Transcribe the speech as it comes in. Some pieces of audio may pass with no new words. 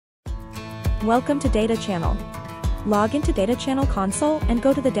Welcome to DataChannel. Log into DataChannel console and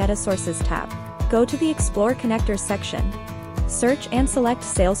go to the Data Sources tab. Go to the Explore Connectors section. Search and select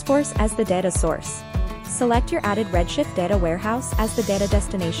Salesforce as the data source. Select your added Redshift data warehouse as the data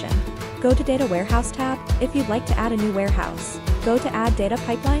destination. Go to Data Warehouse tab if you'd like to add a new warehouse. Go to Add Data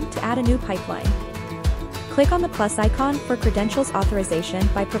Pipeline to add a new pipeline. Click on the plus icon for credentials authorization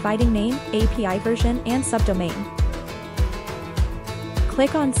by providing name, API version, and subdomain.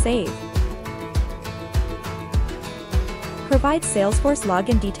 Click on Save. Provide Salesforce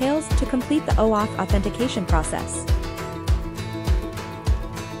login details to complete the OAuth authentication process.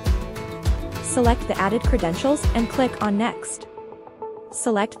 Select the added credentials and click on Next.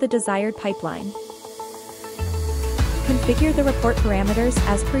 Select the desired pipeline. Configure the report parameters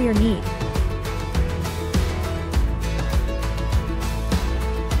as per your need.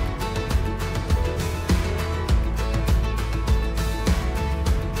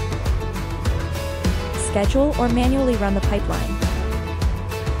 Schedule or manually run the pipeline.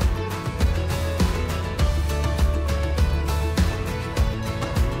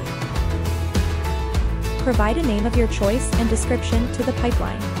 Provide a name of your choice and description to the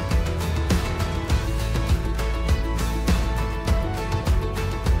pipeline.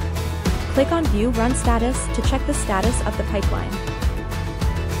 Click on View Run Status to check the status of the pipeline.